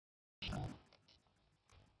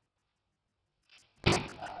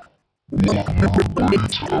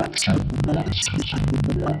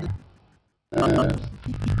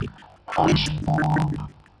Heisenberg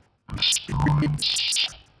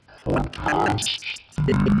experienced forecast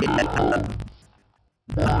the time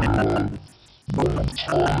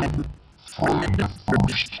for the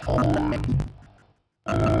first time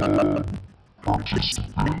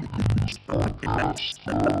participating in this podcast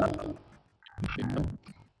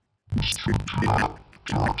restricted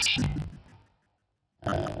galaxy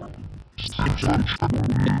essentially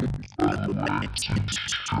magnetic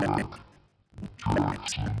stripe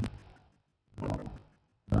galaxy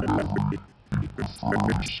the first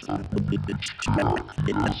of the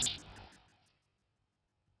galaxies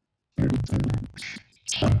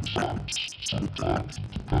sometimes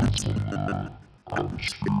depends on the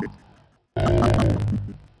spirit but I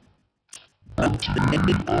would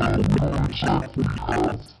myself would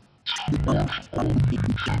have too much of the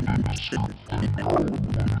connection and I would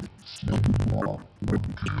not more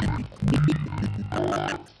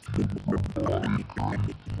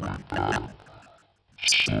so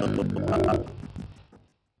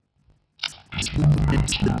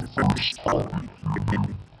it's the first time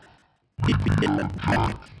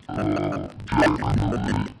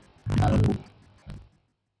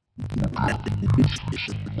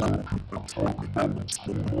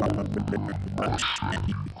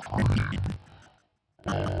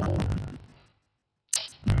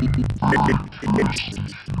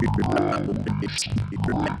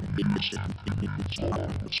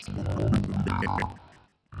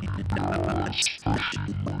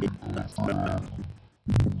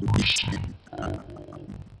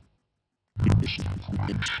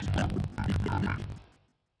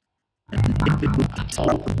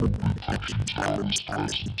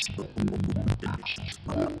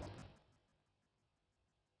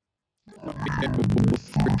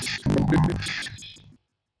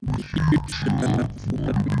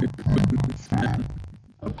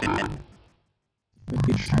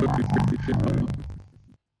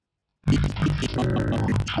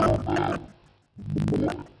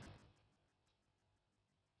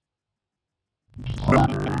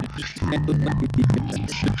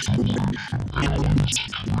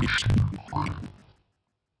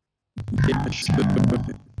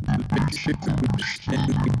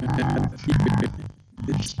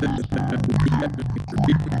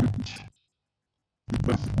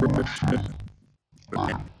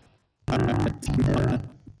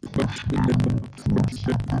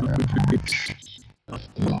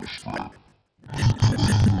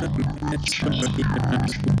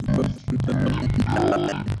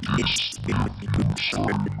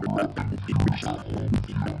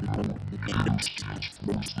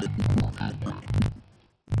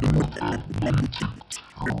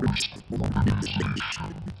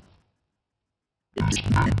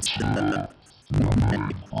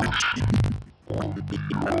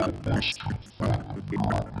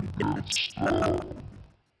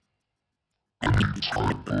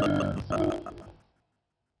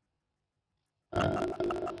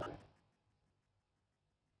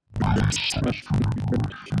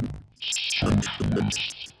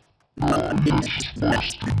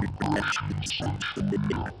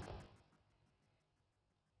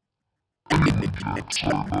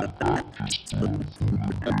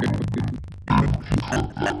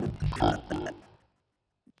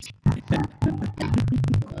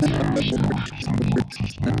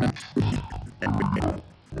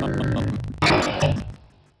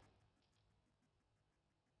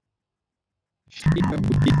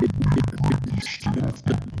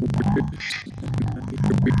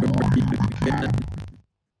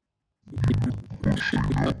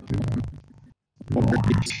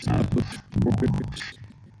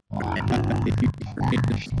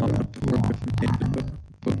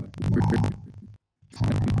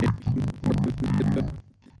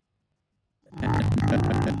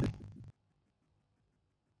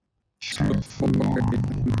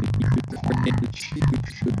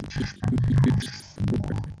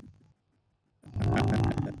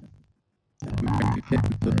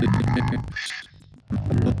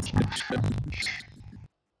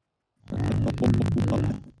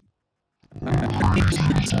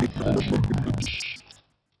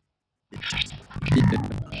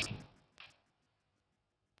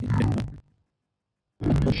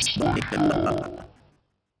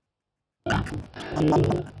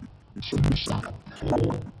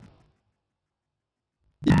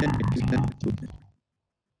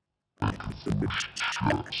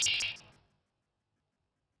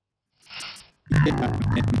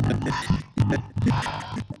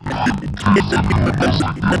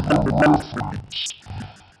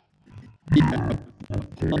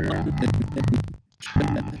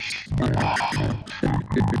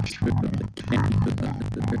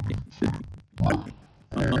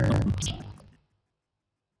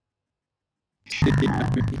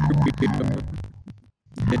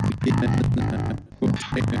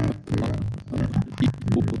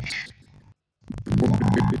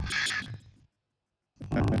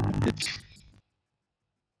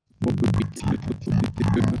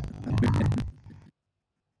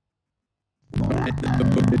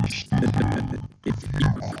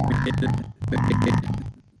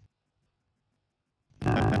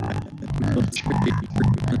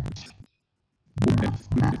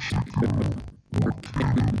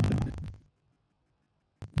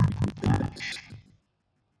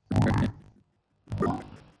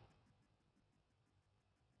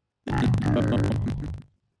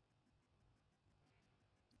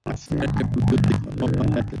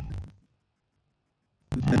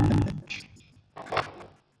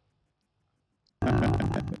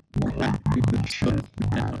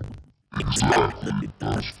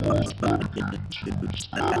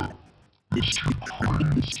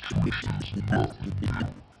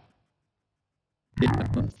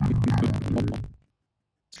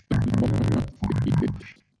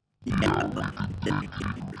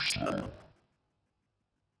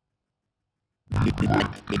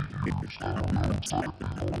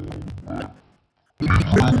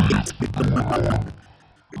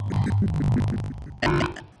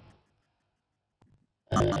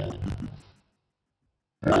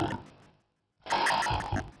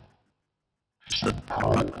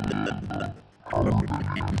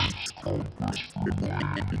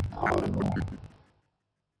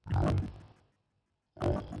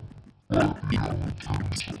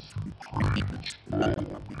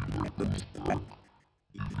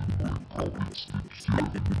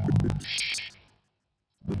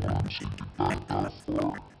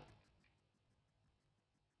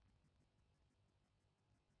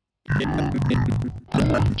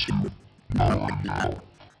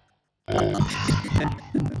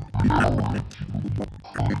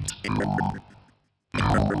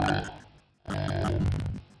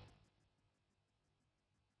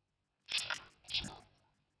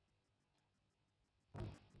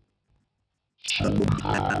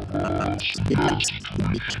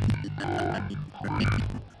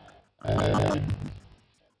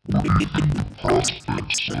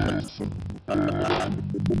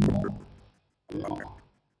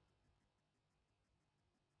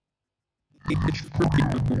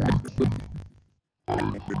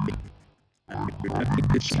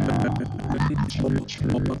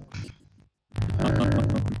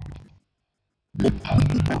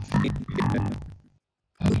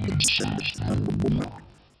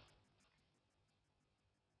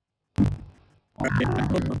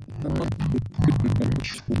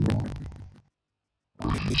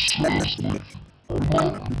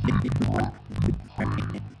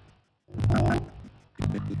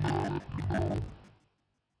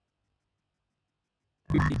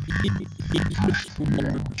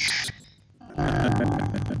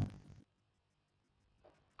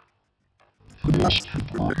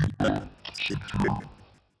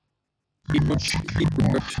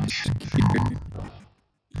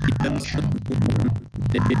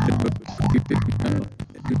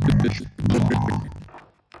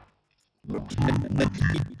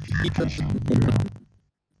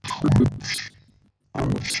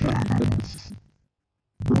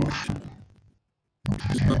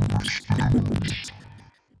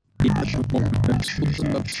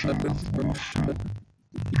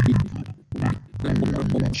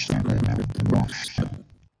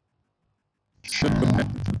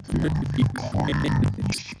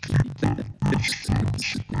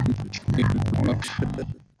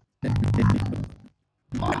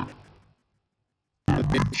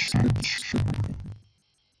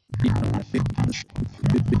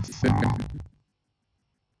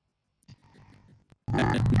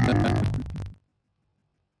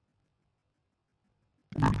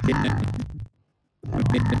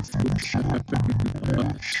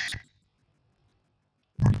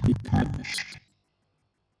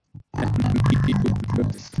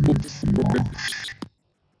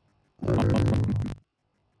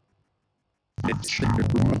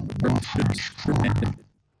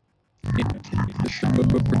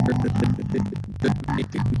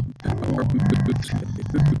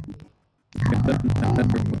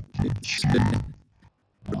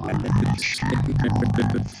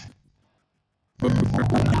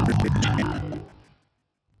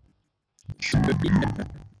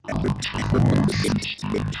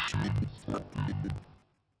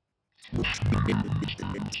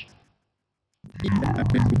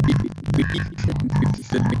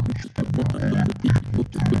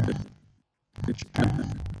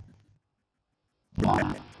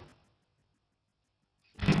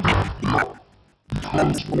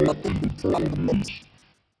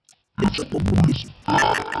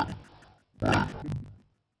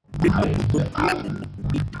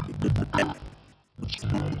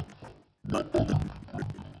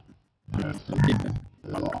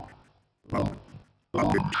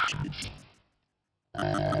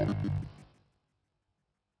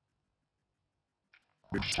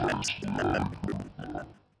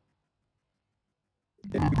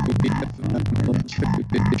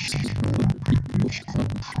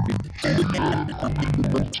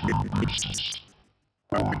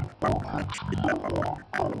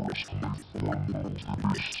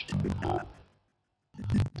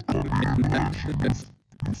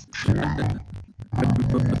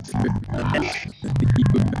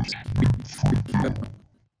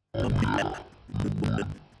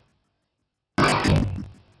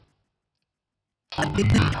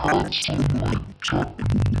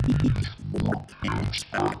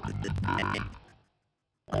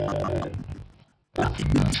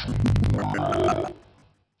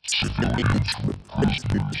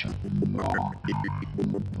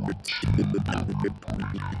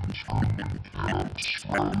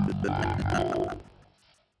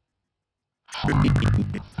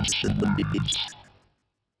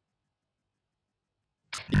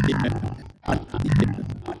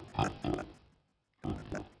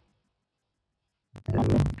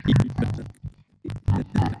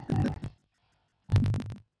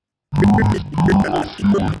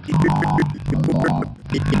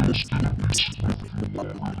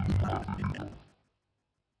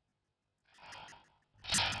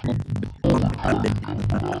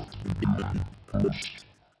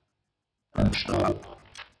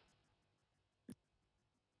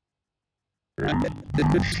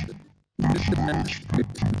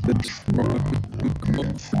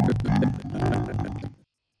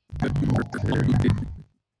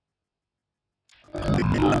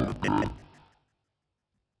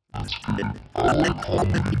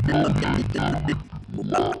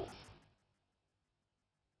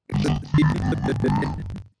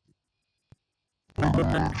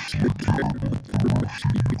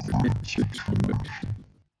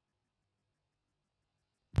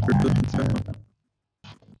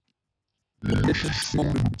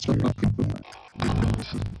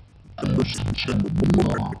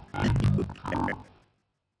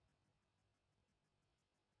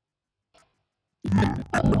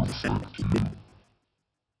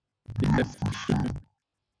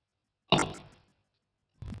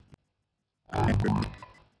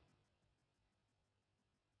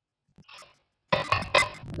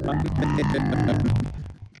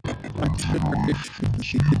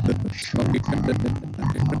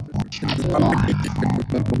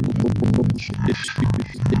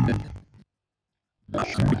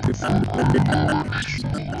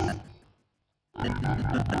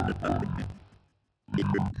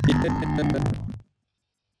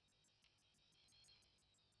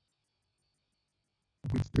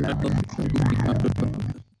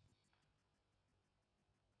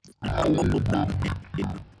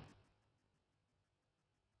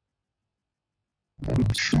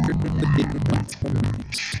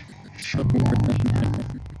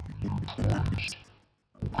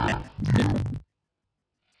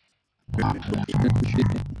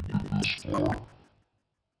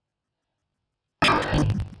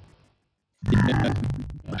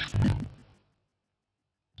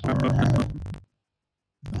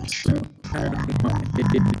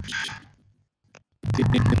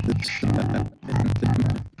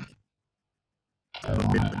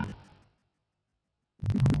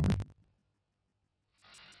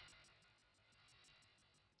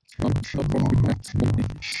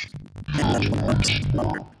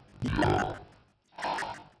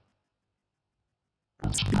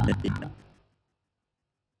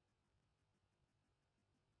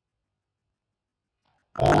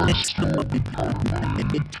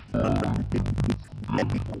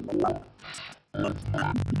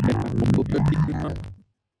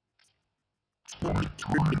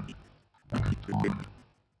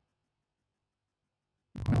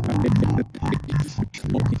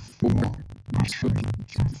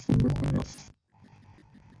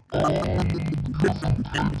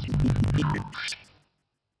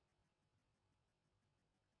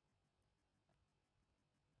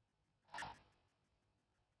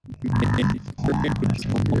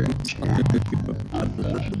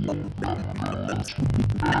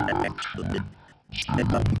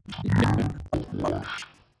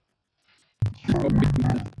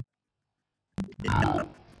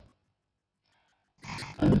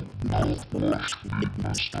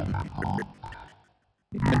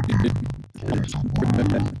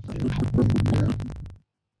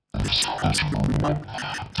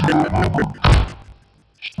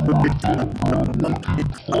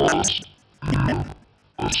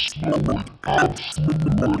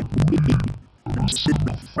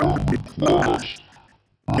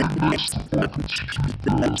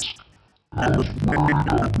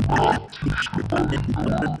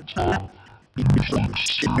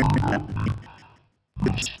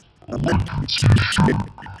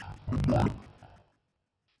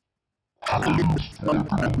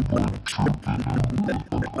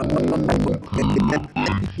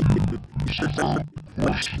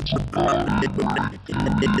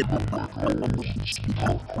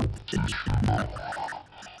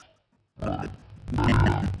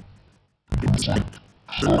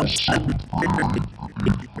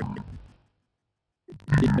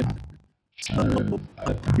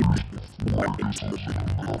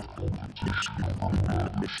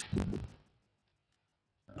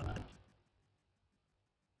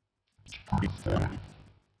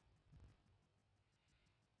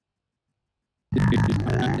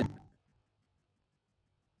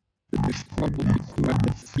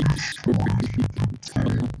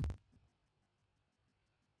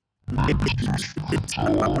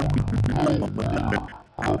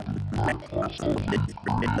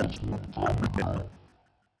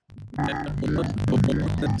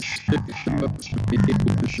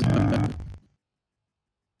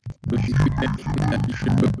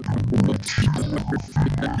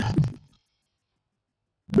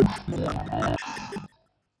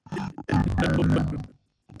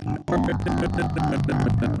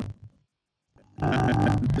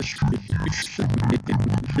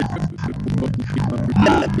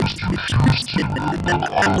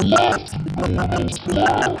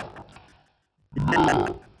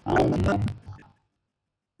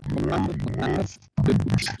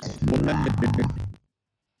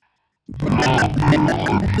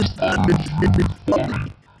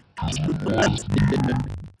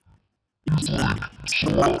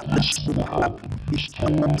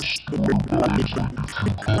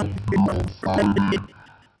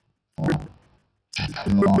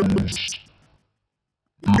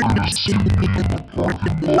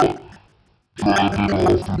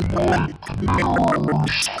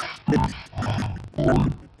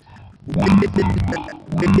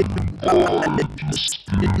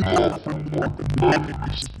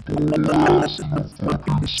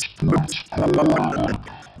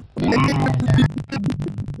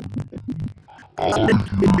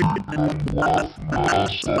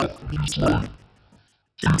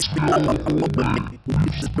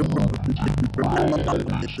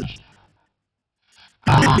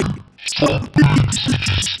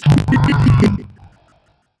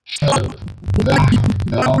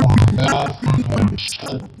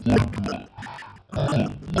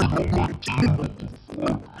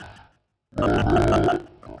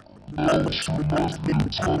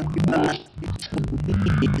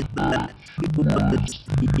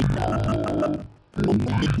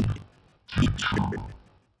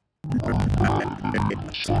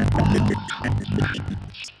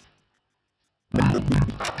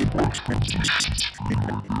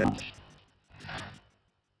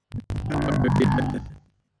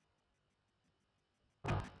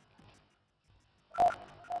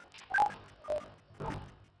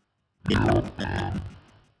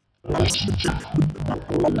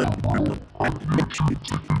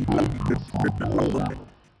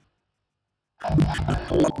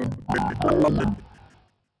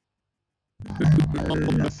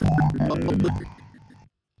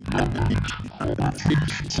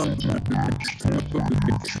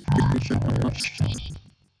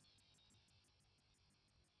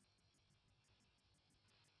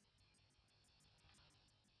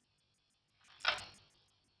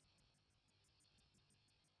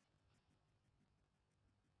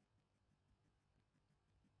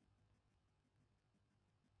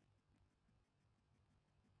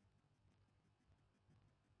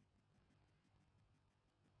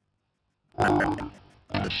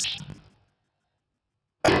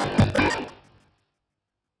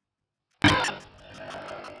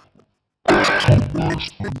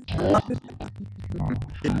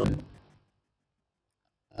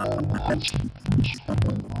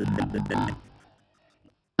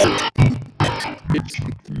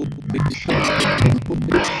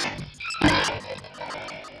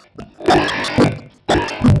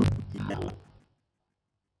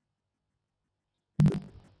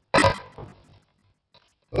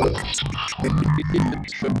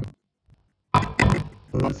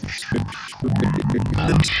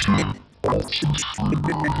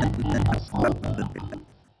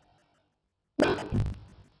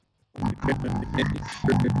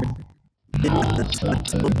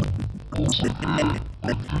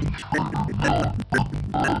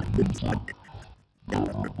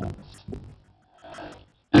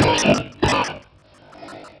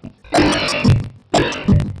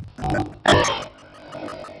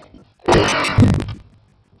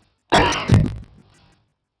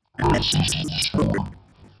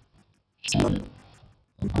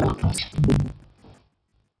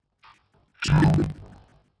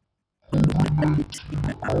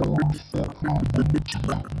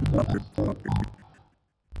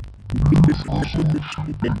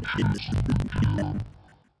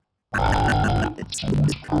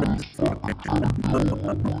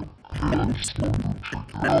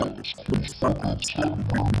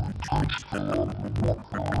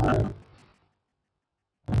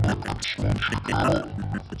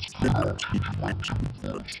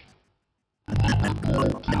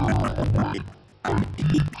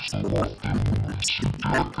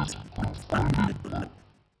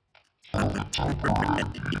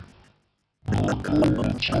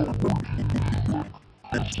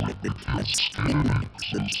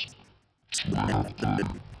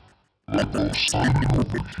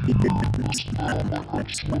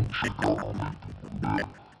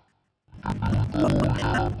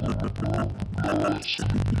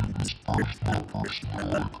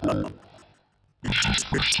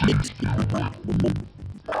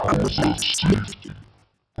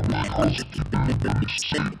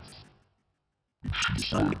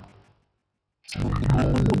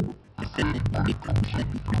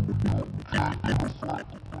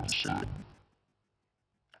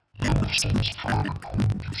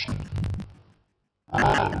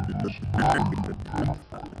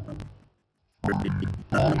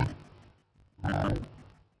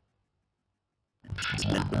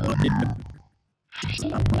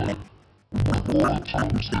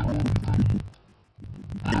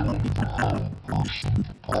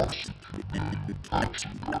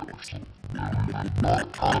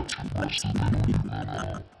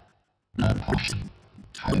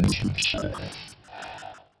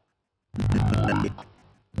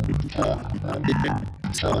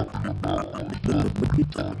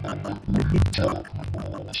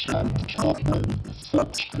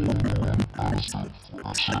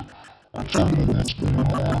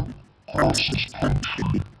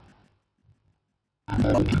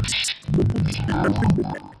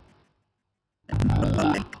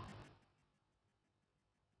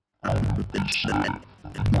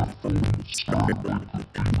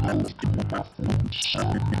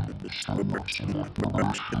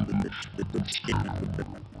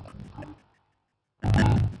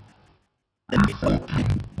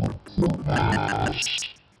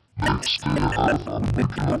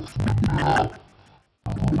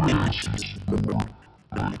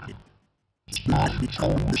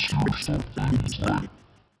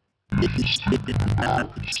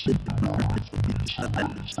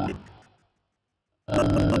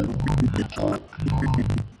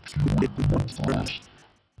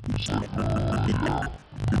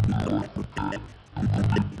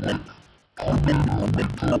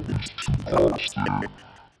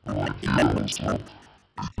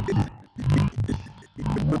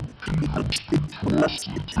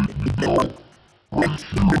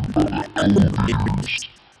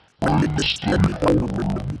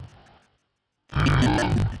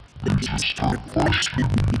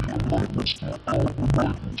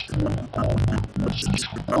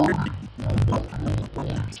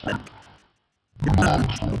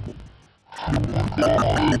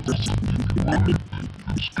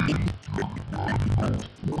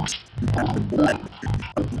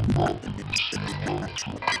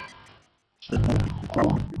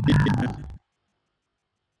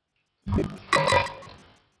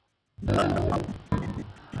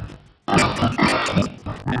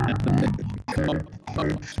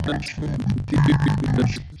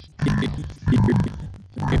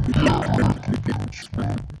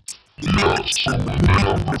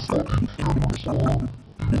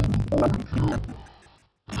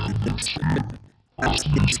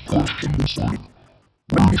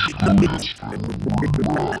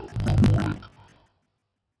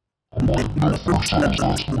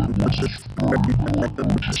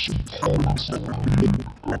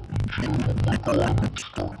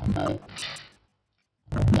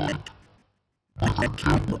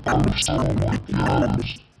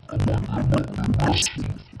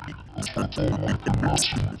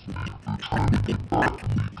trying to get back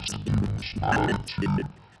at me because I've been in this attitude.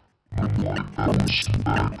 I'm like, that was some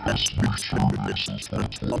bad customer service. I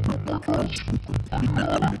told them like I was with the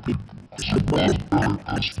fanatic. I said, that was bad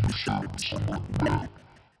customer service. I'm like, man,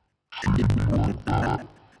 treated me like that.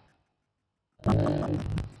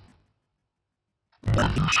 I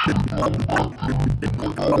can shit all about them.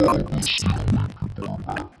 Like, I like to see how many people are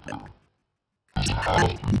back there. Because I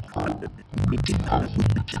have to be proud of it. It's an hour,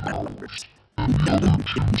 it's an hours. And the other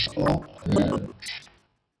things are corners.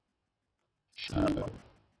 So,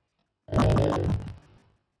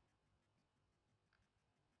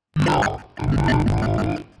 yeah, and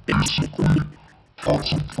then, basically,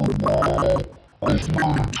 that's it for a while. I've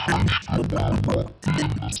really changed a lot about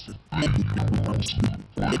things that maybe no one's in the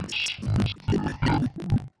place.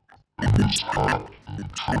 And it's hard to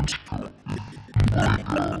transport like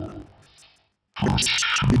first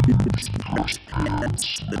shoes, first pants,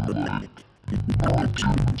 and like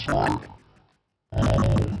iTunes, like,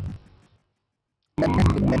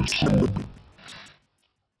 anyway, so,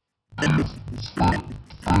 and it's like,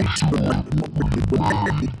 first of all,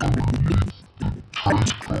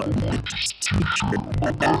 transport, like, just teacher,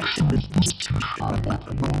 like, actually, this teacher, like, I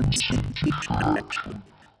know it's a teacher, actually.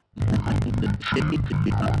 And then she needed to be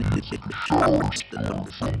able to get like a shower still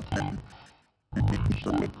or something. And it was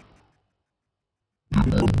like,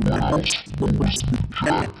 what else? What was the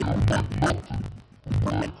jacket? I'm like, nothing. I'm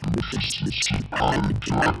like, it was just this tiny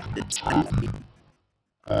jacket that's heavy.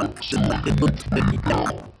 So like, it looked heavy now.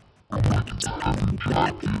 I'm like, it's a heavy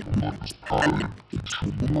jacket. I'm like, it's panic. It's so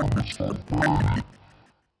warm. It's so burning.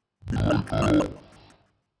 And like,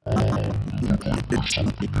 it looked like there's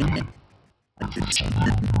something in it. Like, there's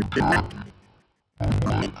something within it. I'm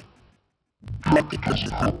like, not because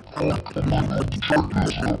of how powerful my lucky jacket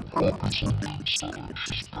is, how powerful something is. It's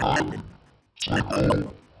just panic. It's like,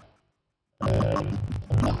 oh, I'm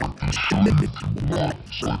like, I'm submitted to the law.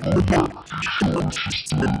 It's like, oh, yeah, someone's just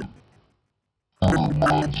submitted. Criminal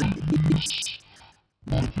minds and idiots.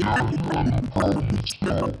 Like, yeah, everybody in part of this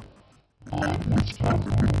bill. It's never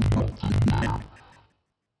really up to here.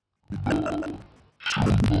 Should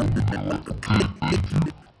have voted in like a pig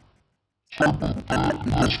idiot. Something bad,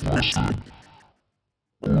 because mostly,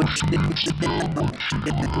 mostly was a bad motion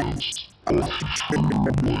in the house. I was just spending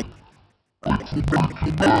my money. Like, he brought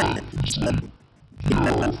me back, it's like, you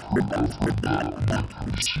know, after that, I'm like, I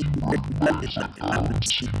was seeing what is like, I would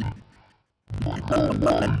see it. Like, oh,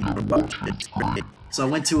 well, I need to watch it. So I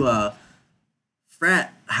went to a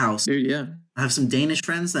frat house. Dude, yeah. I have some Danish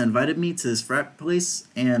friends that invited me to this frat place,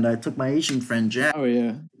 and I took my Asian friend Jack. Oh,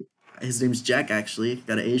 yeah. His name's Jack, actually.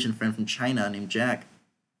 Got an Asian friend from China named Jack.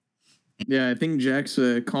 Yeah, I think Jack's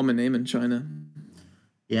a common name in China.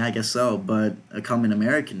 Yeah, I guess so. But a common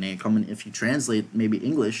American name, common if you translate maybe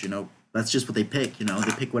English, you know, that's just what they pick. You know,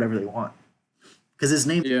 they pick whatever they want. Because his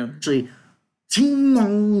name is actually Ching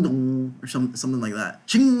Long Dong or something like that.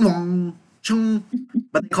 Ching Long Chung.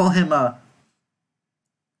 But they call him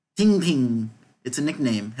Ting Ting. It's a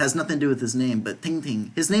nickname. Has nothing to do with his name, but Ting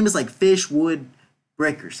Ting. His name is like fish, wood,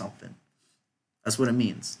 brick or something. That's what it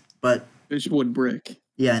means. But fish, wood, brick.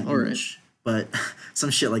 Yeah, in English. Right. But some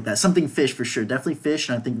shit like that. Something fish for sure. Definitely fish,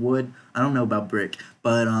 and I think wood. I don't know about brick.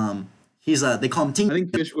 But he's they call him Ting. I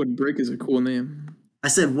think fish, wood, brick is a cool name. I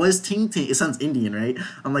said, what is Ting Ting? It sounds Indian, right?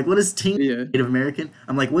 I'm like, what is Ting? Yeah. Native American.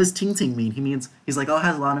 I'm like, what does Ting Ting mean? He's like, oh, it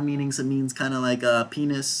has a lot of meanings. It means kind of like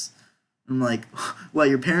penis. I'm like, what,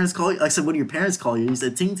 your parents call you? I said, what do your parents call you? He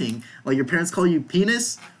said, Ting Ting. Like, your parents call you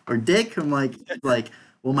penis or dick? I'm like,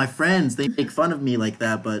 well, my friends, they make fun of me like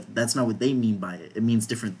that, but that's not what they mean by it. It means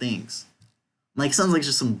different things. Like, sounds like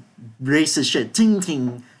just some racist shit. Ting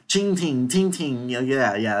Ting, Ching Ting, Ting Ting.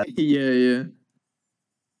 Yeah. Yeah.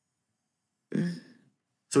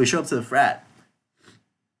 So we show up to the frat.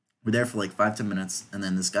 We're there for like 5-10 minutes, and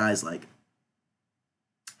then this guy's like,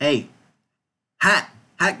 hey, hat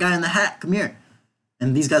guy in the hat, come here.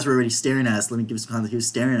 And these guys were already staring at us. Let me give you some context. He was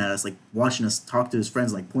staring at us, like watching us talk to his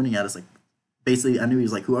friends, like pointing at us, like basically I knew he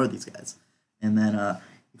was like, who are these guys? And then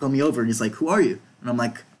he called me over and he's like, who are you? And I'm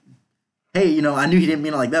like, hey, you know, I knew he didn't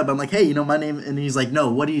mean it like that, but I'm like, hey, you know, my name. And he's like, no,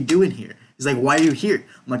 what are you doing here? He's like, why are you here?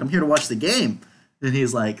 I'm like, I'm here to watch the game. And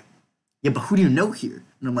he's like, yeah, but who do you know here?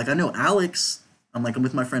 And I'm like, I know Alex. I'm like, I'm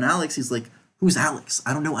with my friend Alex. He's like, who's Alex?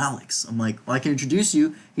 I don't know Alex. I'm like, well, I can introduce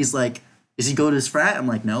you. He's like, does he go to his frat? I'm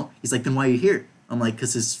like, no. He's like, then why are you here? I'm like,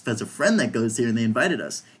 because there's a friend that goes here and they invited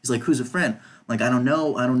us. He's like, who's a friend? I'm like, I don't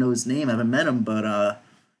know his name. I haven't met him, but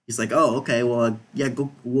he's like, oh, okay, well, yeah,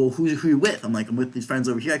 go. Well, who you with? I'm like, I'm with these friends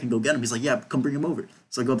over here. I can go get him. He's like, yeah, come bring him over.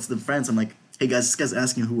 So I go up to the friends. I'm like, hey guys, this guy's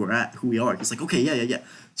asking who we are. He's like, okay, yeah.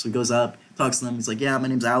 So he goes up, talks to them. He's like, yeah, my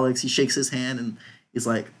name's Alex. He shakes his hand and he's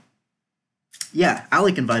like, yeah,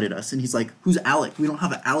 Alec invited us. And he's like, who's Alec? We don't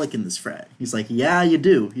have an Alec in this frat. He's like, yeah, you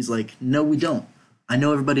do. He's like, no, we don't. I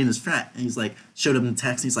know everybody in this frat. And he's like, showed up in the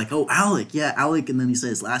text. And he's like, oh, Alec. Yeah, Alec. And then he said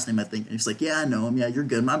his last name, I think. And he's like, yeah, I know him. Yeah, you're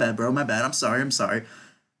good. My bad, bro. My bad. I'm sorry. I'm sorry.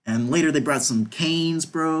 And later they brought some canes,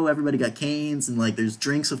 bro. Everybody got canes. And like, there's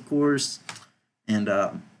drinks, of course. And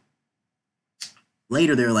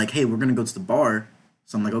later they were like, hey, we're going to go to the bar.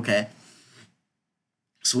 So I'm like, okay.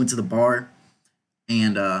 So went to the bar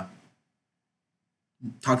and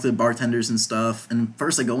talked to the bartenders and stuff. And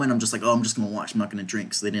first I go in, I'm just like, oh, I'm just gonna watch. I'm not gonna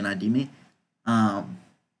drink. So they didn't ID me. Um,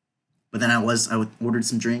 but then I ordered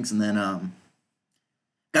some drinks, and then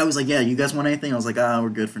guy was like, yeah, you guys want anything? I was like, we're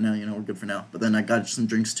good for now. We're good for now. But then I got some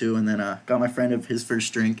drinks too, and then got my friend of his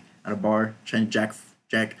first drink at a bar, trying to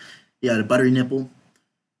Jack. He had a buttery nipple.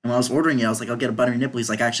 And when I was ordering it, I was like, I'll get a buttery nipple. He's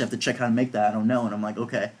like, I actually have to check how to make that. I don't know. And I'm like,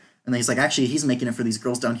 okay. And then he's like, actually, he's making it for these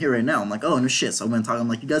girls down here right now. I'm like, oh, no shit. So I went and talked. I'm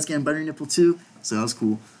like, you guys getting buttery nipple too? So that was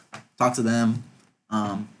cool. Talked to them.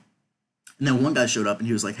 And then one guy showed up and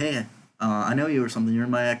he was like, hey, I know you or something. You're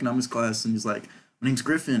in my economics class. And he's like, my name's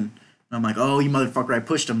Griffin. And I'm like, oh, you motherfucker. I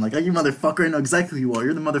pushed him. Like, oh, you motherfucker. I know exactly who you are.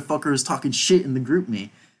 You're the motherfucker who's talking shit in the group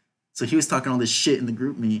me. So he was talking all this shit in the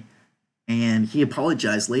group me. And he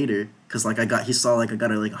apologized later because like he saw like I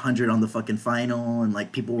got a 100 on the fucking final, and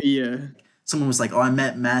like people, Yeah. someone was like, oh, I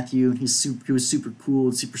met Matthew and he was super cool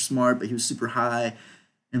and super smart, but he was super high.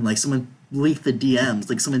 And like someone leaked the DMs,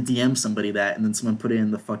 like someone DM'd somebody that, and then someone put it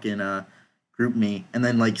in the fucking group me, and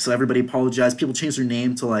then like so everybody apologized. People changed their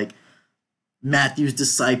name to like Matthew's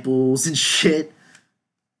disciples and shit.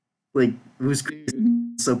 Like it was crazy.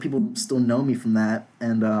 So people still know me from that.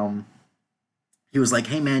 And he was like,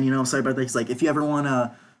 hey man, sorry about that. He's like, if you ever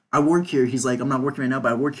wanna, I work here. He's like, I'm not working right now,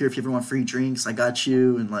 but I work here. If you ever want free drinks, I got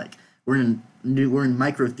you. And like we're in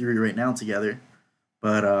micro theory right now together.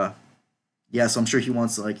 But yeah, so I'm sure he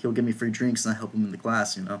wants to, like, he'll give me free drinks and I help him in the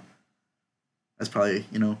class. That's probably,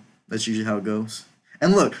 that's usually how it goes.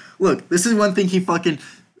 And look, this is one thing he fucking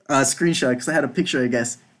screenshot, because I had a picture, I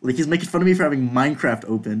guess. Like, he's making fun of me for having Minecraft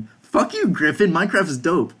open. Fuck you, Griffin. Minecraft is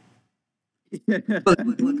dope. Look.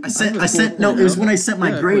 No, it was when I sent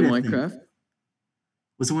my grade. Minecraft.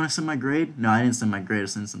 Was it when I sent my grade? No, I didn't send my grade.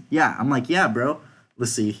 Yeah, I'm like, yeah, bro.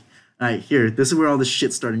 Let's see. All right, here. This is where all this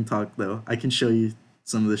shit's starting to talk, though. I can show you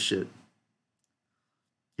some of this shit.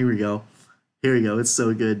 Here we go. It's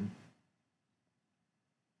so good.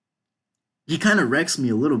 He kind of wrecks me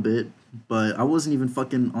a little bit, but I wasn't even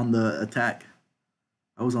fucking on the attack.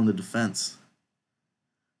 I was on the defense.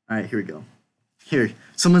 All right, here we go. Here,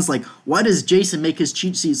 someone's like, why does Jason make his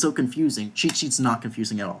cheat sheet so confusing? Cheat sheet's not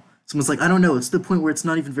confusing at all. Someone's like, I don't know. It's the point where it's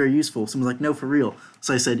not even very useful. Someone's like, no, for real.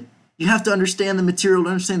 So I said, you have to understand the material to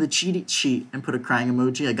understand the cheat sheet, and put a crying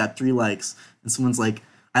emoji. I got 3 likes. And someone's like,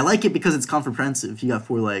 I like it because it's comprehensive. He got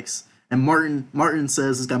 4 likes. And Martin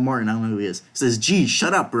says, this guy Martin, I don't know who he is, says, gee,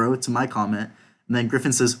 shut up, bro, to my comment. And then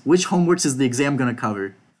Griffin says, which homeworks is the exam going to cover?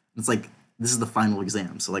 And it's like, this is the final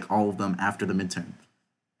exam. So like all of them after the midterm.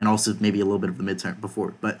 And also maybe a little bit of the midterm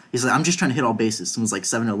before. But he's like, I'm just trying to hit all bases. Someone's like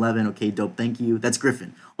 7-11, okay, dope, thank you. That's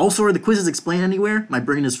Griffin. Also, are the quizzes explained anywhere? My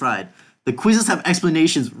brain is fried. The quizzes have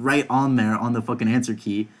explanations right on there on the fucking answer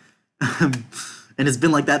key. And it's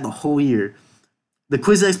been like that the whole year. The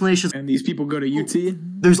quiz explanations. And these people go to UT?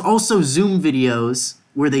 There's also Zoom videos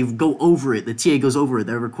where they go over it. The TA goes over it.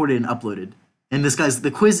 They're recorded and uploaded. And this guy's the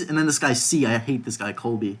quiz, and then this guy C. I hate this guy,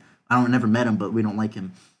 Colby. Never met him, but we don't like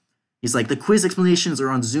him. He's like, the quiz explanations are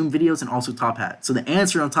on Zoom videos and also Top Hat. So the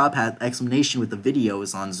answer on Top Hat, the explanation with the video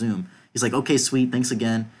is on Zoom. He's like, okay, sweet, thanks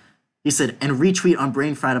again. He said, and retweet on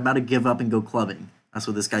Brain Fried, about to give up and go clubbing. That's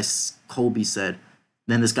what this guy Colby said.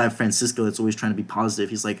 Then this guy Francisco that's always trying to be positive.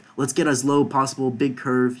 He's like, let's get as low possible, big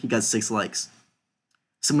curve. He got 6 likes.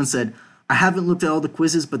 Someone said, I haven't looked at all the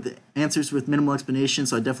quizzes, but the answers with minimal explanation,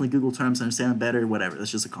 so I definitely Google terms to understand them better, whatever. That's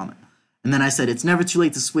just a comment. And then I said, it's never too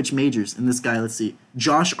late to switch majors. And this guy, let's see,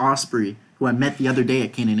 Josh Osprey, who I met the other day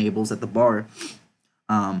at Cane & Abel's at the bar,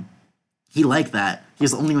 he liked that. He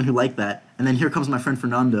was the only one who liked that. And then here comes my friend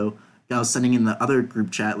Fernando. I was sending in the other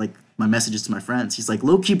group chat, like, my messages to my friends. He's like,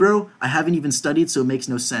 low-key, bro, I haven't even studied, so it makes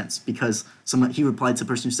no sense. Because he replied to the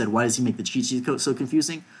person who said, why does he make the cheat sheet so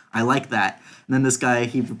confusing? I like that. And then this guy,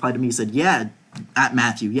 he replied to me, he said, yeah, at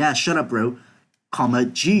Matthew, yeah, shut up, bro, comma,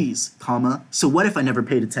 geez, comma, so what if I never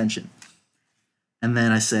paid attention? And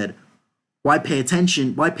then I said, why pay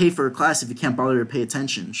attention? Why pay for a class if you can't bother to pay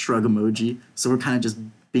attention? Shrug emoji. So we're kind of just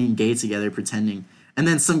being gay together, pretending. And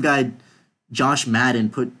then some guy, Josh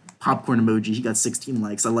Madden, put popcorn emoji. He got 16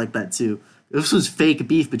 likes. I like that too. This was fake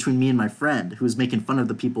beef between me and my friend who was making fun of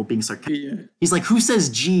the people being sarcastic. Yeah. He's like, who says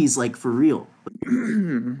G's, like, for real?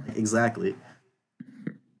 Exactly.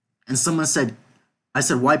 And someone said, I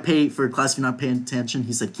said, why pay for a class if you're not paying attention?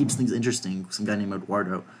 He said, keeps things interesting. Some guy named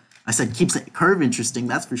Eduardo. I said, keeps the curve interesting,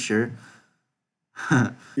 that's for sure.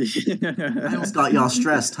 I almost got y'all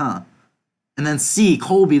stressed, huh? And then C,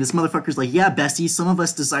 Colby, this motherfucker's like, yeah, bestie, some of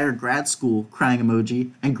us desire grad school, crying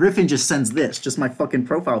emoji. And Griffin just sends this, just my fucking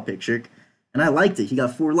profile picture. And I liked it. He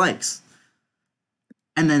got 4 likes.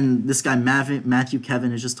 And then this guy, Matthew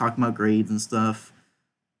Kevin, is just talking about grades and stuff.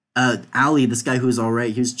 Ali, this guy who was all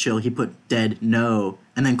right, he was chill. He put dead no.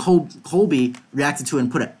 And then Colby reacted to it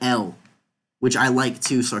and put a L, which I like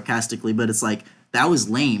too, sarcastically. But it's like, that was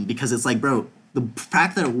lame because it's like, bro, the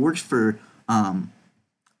fact that it worked for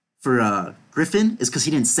Griffin is because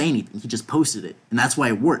he didn't say anything. He just posted it. And that's why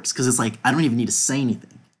it works. Because it's like, I don't even need to say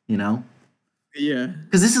anything, you know? Yeah.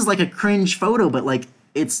 Because this is like a cringe photo, but like,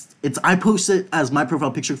 it's I post it as my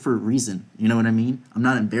profile picture for a reason. You know what I mean? I'm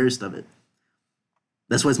not embarrassed of it.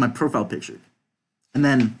 That's why it's my profile picture. And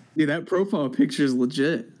then... Dude, that profile picture is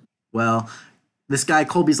legit. Well, this guy,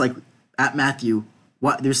 Colby's like, at Matthew,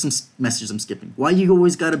 what? There's some messages I'm skipping. Why you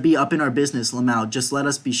always gotta be up in our business, Lamau? Just let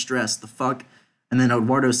us be stressed. The fuck? And then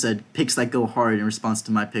Eduardo said, pics that go hard in response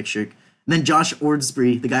to my picture. And then Josh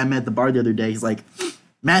Ordsbury, the guy I met at the bar the other day, he's like,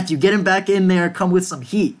 Matthew, get him back in there. Come with some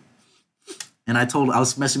heat. And I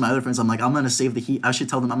was messaging my other friends. I'm like, I'm going to save the heat. I should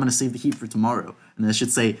tell them I'm going to save the heat for tomorrow. And I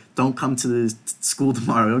should say, don't come to the school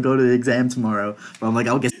tomorrow. Don't go to the exam tomorrow. But I'm like,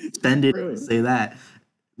 I'll get suspended. Say that.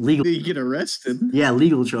 Legal. You get arrested. Yeah,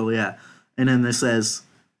 legal trouble, yeah. And then this says,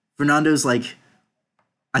 Fernando's like,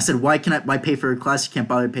 I said, why pay for a class you can't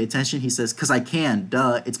bother to pay attention? He says, because I can.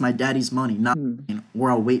 Duh. It's my daddy's money, not mine.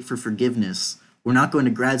 Or I'll wait for forgiveness. We're not going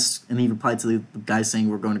to grad school. And he replied to the guy saying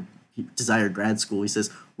we're going to desire grad school. He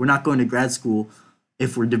says, we're not going to grad school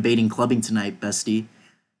if we're debating clubbing tonight, bestie.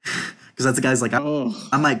 Because that's the guy's like,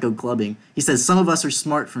 I might go clubbing. He says, some of us are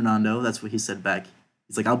smart, Fernando. That's what he said back.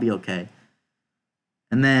 He's like, I'll be okay.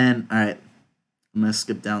 And then, all right, I'm going to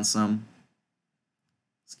skip down some.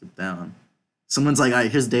 Skip down. Someone's like, all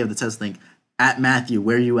right, here's the day of the test thing. At Matthew,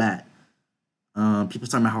 where you at? People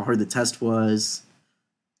talking about how hard the test was.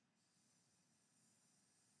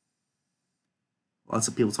 Lots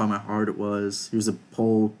of people talking about how hard it was. Here's a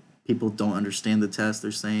poll. People don't understand the test, they're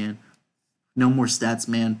saying. No more stats,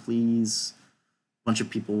 man, please. Bunch of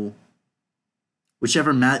people.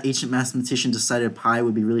 Whichever ancient mathematician decided pi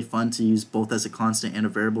would be really fun to use both as a constant and a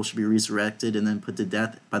variable should be resurrected and then put to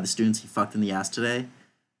death by the students he fucked in the ass today.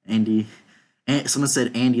 Andy. Someone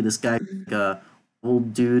said Andy, this guy, like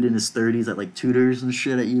old dude in his 30s that like tutors and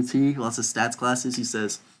shit at UT, lots of stats classes. He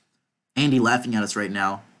says, Andy laughing at us right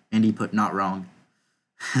now. Andy put not wrong.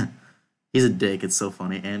 He's a dick. It's so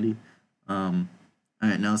funny, Andy. All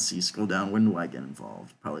right, now let's see. Scroll down. When do I get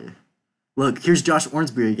involved? Probably. Look, here's Josh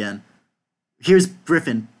Ornsbury again. Here's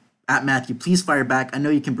Griffin at Matthew. Please fire back. I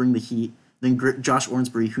know you can bring the heat. Then Josh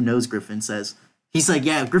Ornsbury, who knows Griffin, says, he's like,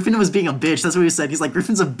 yeah, Griffin was being a bitch. That's what he said. He's like,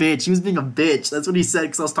 Griffin's a bitch. He was being a bitch. That's what he said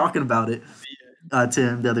because I was talking about it to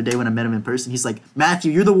him the other day when I met him in person. He's like,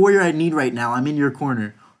 Matthew, you're the warrior I need right now. I'm in your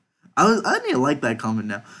corner. I need to like that comment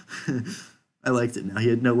now. I liked it now. He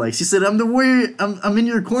had no likes. He said, I'm the warrior. I'm in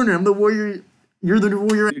your corner. I'm the warrior. You're the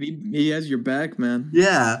warrior. Dude, he has your back, man.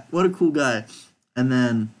 Yeah. What a cool guy. And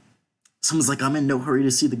then someone's like, I'm in no hurry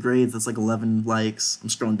to see the grades. That's like 11 likes. I'm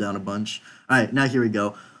scrolling down a bunch. All right. Now here we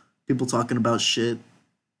go. People talking about shit.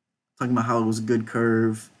 Talking about how it was a good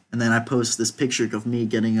curve. And then I post this picture of me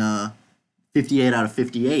getting a 58 out of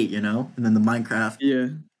 58, you know? And then the Minecraft. Yeah.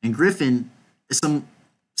 And Griffin is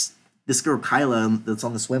this girl Kyla that's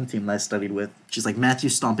on the swim team that I studied with. She's like, Matthew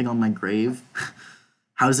stomping on my grave.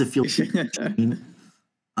 How does it feel?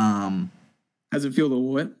 How does it feel to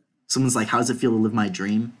what? Someone's like, how does it feel to live my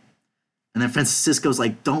dream? And then Francisco's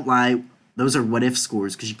like, don't lie. Those are what if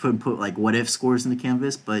scores because you couldn't put like what if scores in the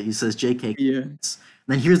canvas. But he says JK. Yeah. And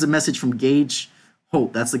then here's a message from Gage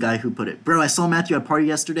Holt. That's the guy who put it. Bro, I saw Matthew at a party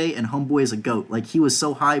yesterday and homeboy is a goat. Like he was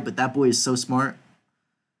so high, but that boy is so smart.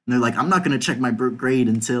 And they're like, I'm not going to check my grade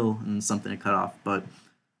until, and something to cut off. But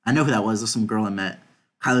I know who that was. It was some girl I met.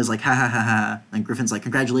 Kyler's like, ha, ha, ha, ha. And Griffin's like,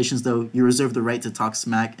 congratulations, though. You reserve the right to talk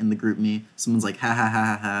smack in the group me. Someone's like, ha, ha, ha,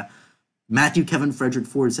 ha, ha. Matthew Kevin Frederick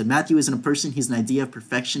Ford said, Matthew isn't a person. He's an idea of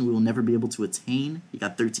perfection we will never be able to attain. He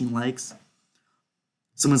got 13 likes.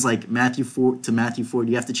 Someone's like, Matthew Ford,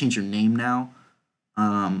 you have to change your name now.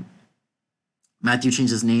 Matthew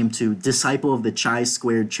changed his name to Disciple of the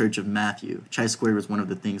Chi-Squared Church of Matthew. Chi-Squared was one of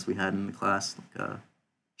the things we had in the class, like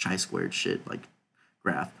Chi-Squared shit, like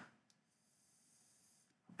graph.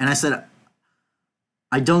 And I said,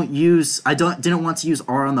 didn't want to use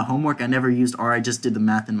R on the homework. I never used R. I just did the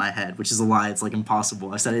math in my head, which is a lie. It's like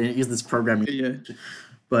impossible. I said I didn't use this programming. Yeah.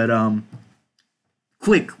 But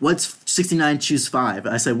quick, what's 69 choose 5?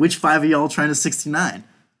 I said, which 5 are y'all trying to 69?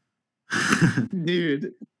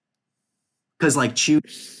 Dude. Because like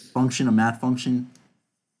choose function, a math function.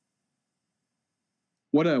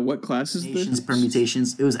 What class is this?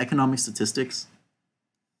 Permutations. It was economic statistics.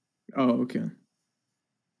 Oh, okay.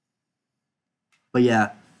 But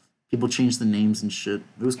yeah, people changed the names and shit.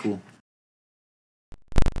 It was cool.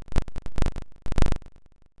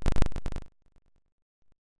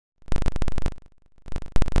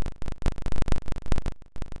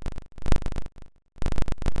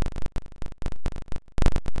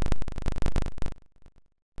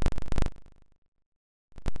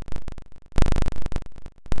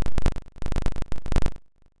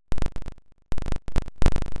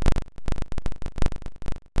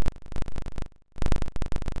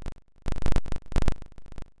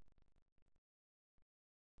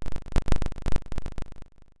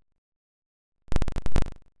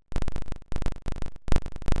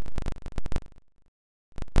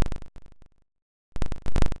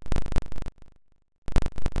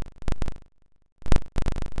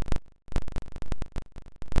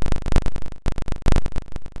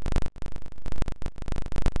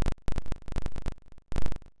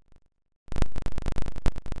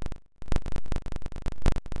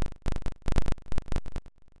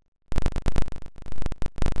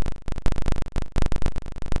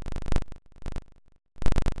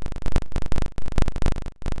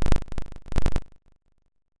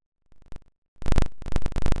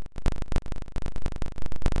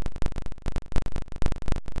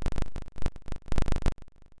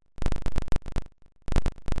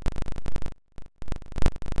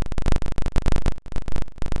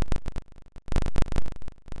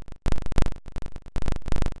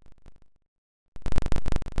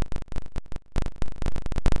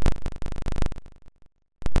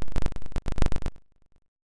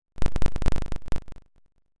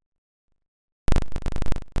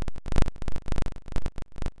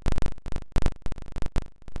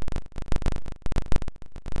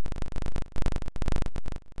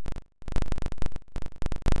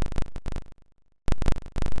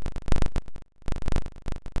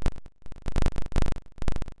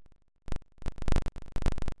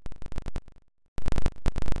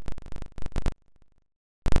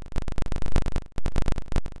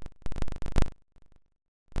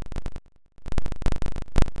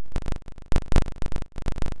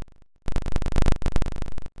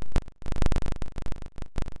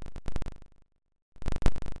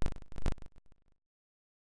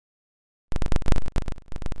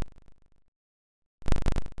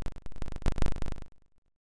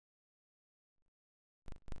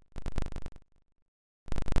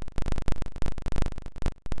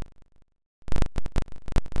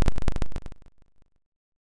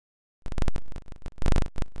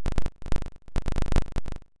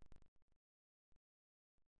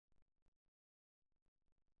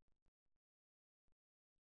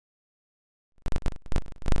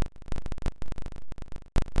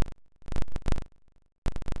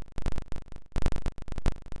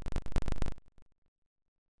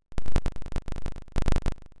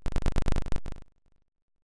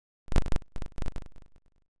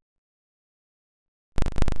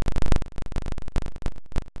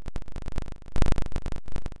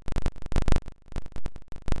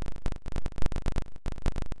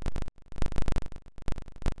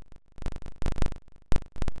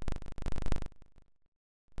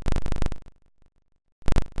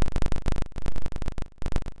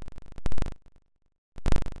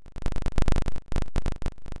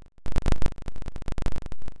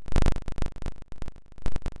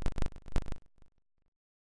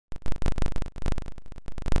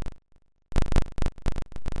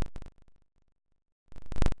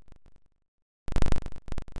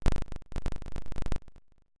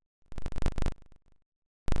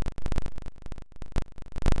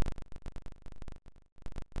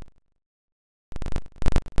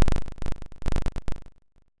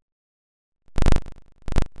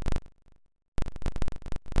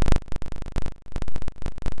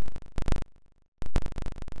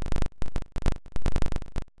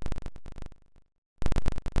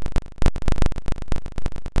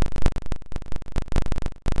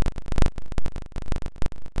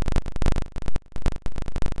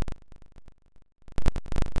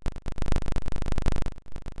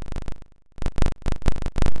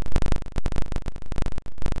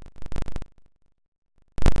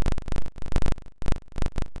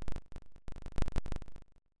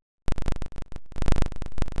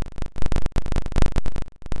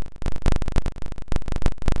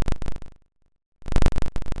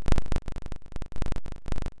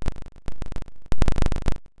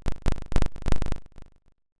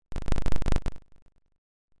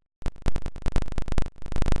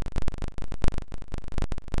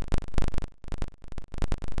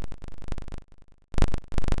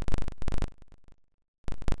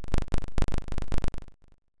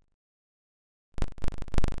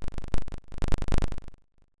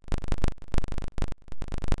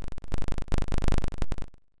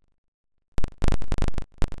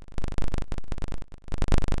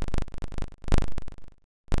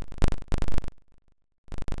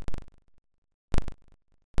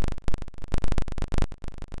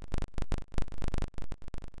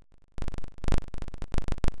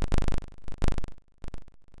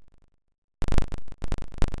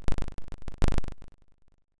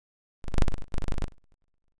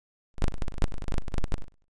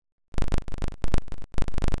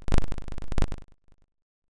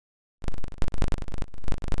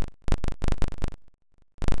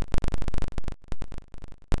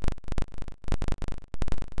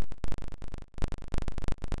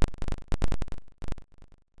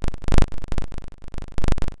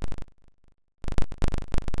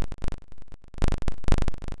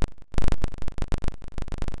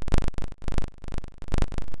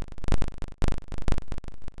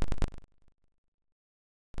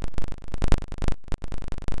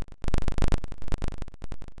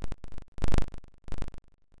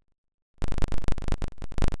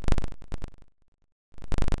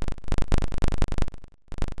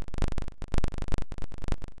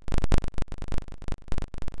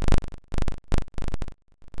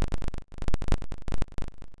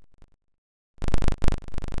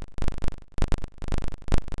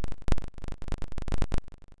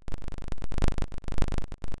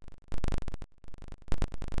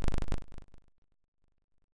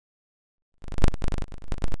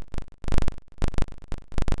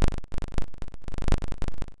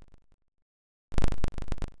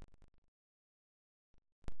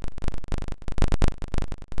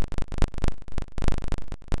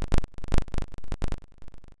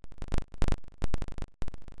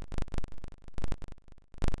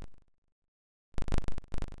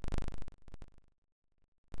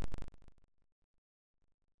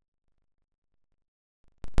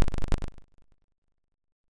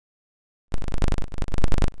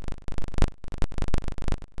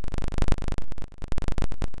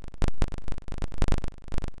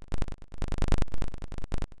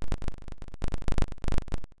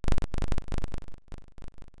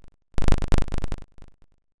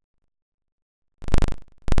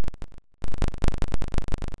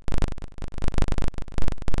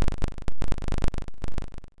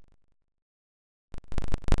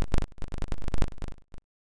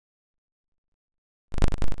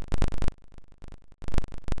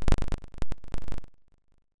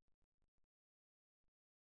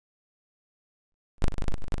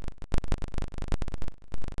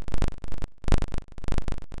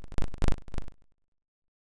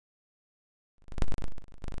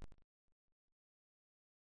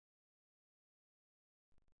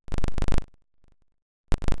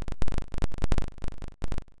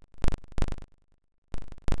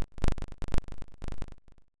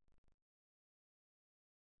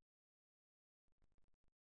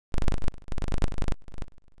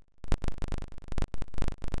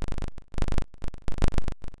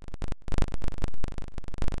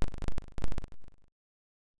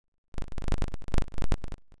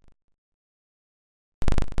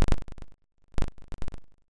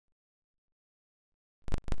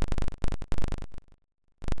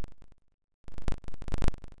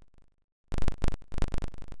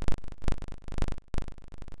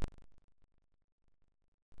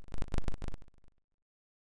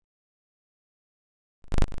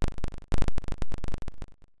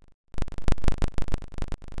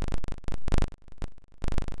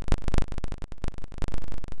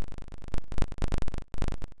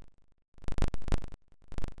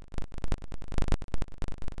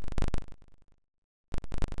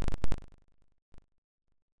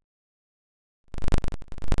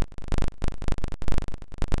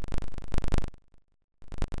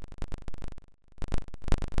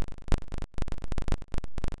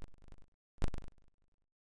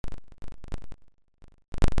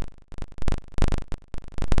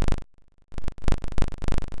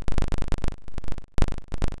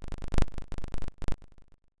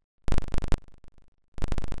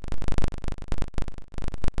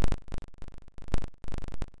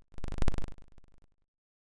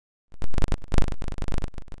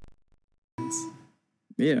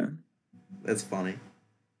 Yeah. That's funny.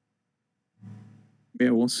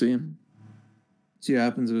 Yeah, we'll see. See what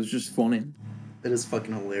happens. It was just funny. It is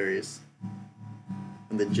fucking hilarious.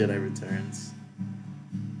 When the Jedi returns.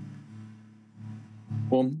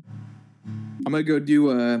 Well, I'm gonna go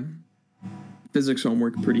do physics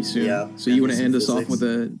homework pretty soon. Yeah. So you want to end us off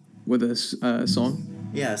physics. with a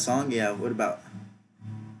song? Yeah, a song? Yeah, what about?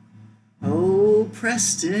 Oh,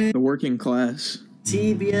 Preston. The Working Class.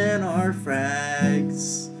 TBNR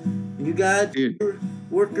frags. You got Dude. your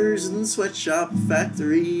workers in the sweatshop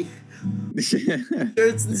factory.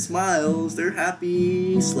 Shirts and smiles, they're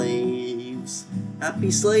happy slaves.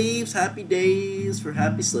 Happy slaves, happy days for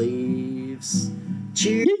happy slaves.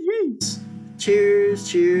 Cheers, cheers,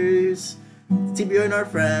 cheers. TBNR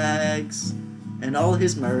frags and all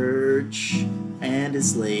his merch and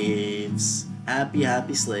his slaves. Happy,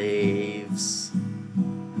 happy slaves.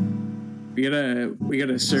 We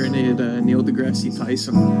gotta serenade Neil deGrasse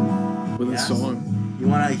Tyson with a song. You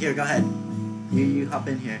wanna here? Go ahead. You hop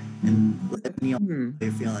in here and let Neil know how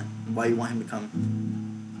you're feeling and why you want him to come.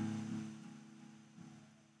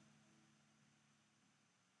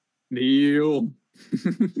 Neil.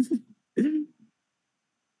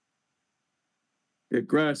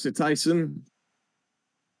 deGrasse Tyson.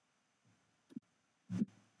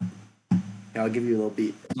 Yeah, I'll give you a little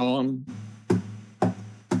beat. On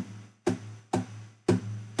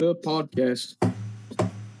the podcast.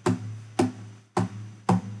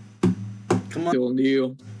 Come on. Still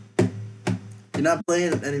Neil. You're not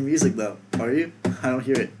playing any music though, are you? I don't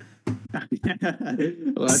hear it.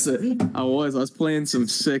 Well, that's it. I was playing some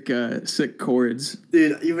sick chords.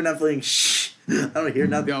 Dude, you're not playing shh. I don't hear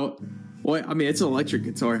nothing. Yo, well, I mean, it's an electric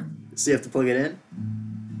guitar. So you have to plug it in?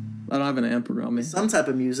 I don't have an amp around me. Some type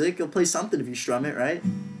of music. You'll play something if you strum it, right?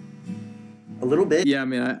 A little bit. Yeah, I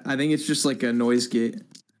mean, I think it's just like a noise gate.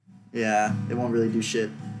 Yeah, it won't really do shit.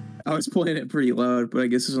 I was playing it pretty loud, but I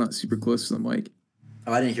guess it's not super close to the mic.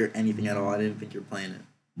 Oh, I didn't hear anything at all. I didn't think you were playing it.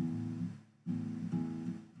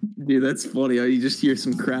 Dude, that's funny. You just hear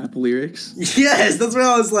some crap lyrics. Yes, that's what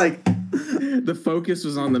I was like. The focus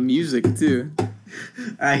was on the music, too.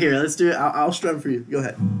 Alright, here, let's do it. I'll strum for you. Go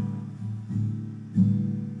ahead.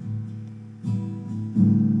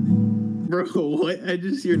 Bro, what? I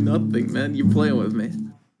just hear nothing, man. You're playing with me.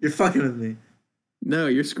 You're fucking with me. No,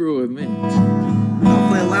 you're screwing with me. I'll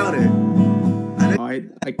play louder.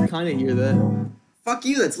 I kind of hear that. Fuck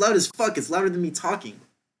you, that's loud as fuck. It's louder than me talking.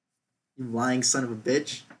 You lying son of a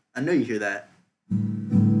bitch. I know you hear that.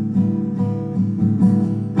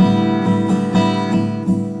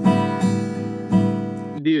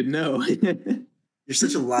 Dude, no. You're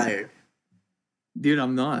such a liar. Dude,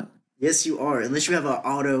 I'm not. Yes, you are. Unless you have an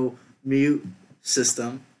auto mute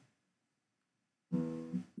system.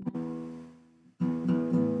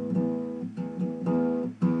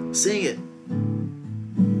 Sing it.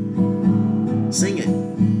 Sing it.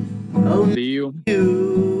 Oh, Deal.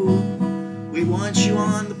 we want you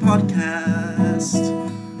on the podcast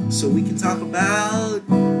so we can talk about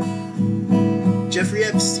Jeffrey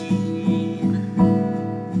Epstein.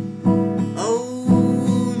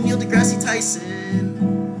 Oh, Neil deGrasse Tyson.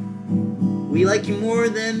 We like you more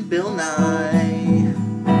than Bill Nye.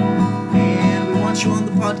 And we want you on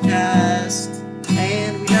the podcast.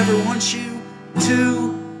 And we never want you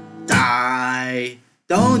to die.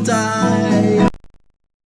 Don't die.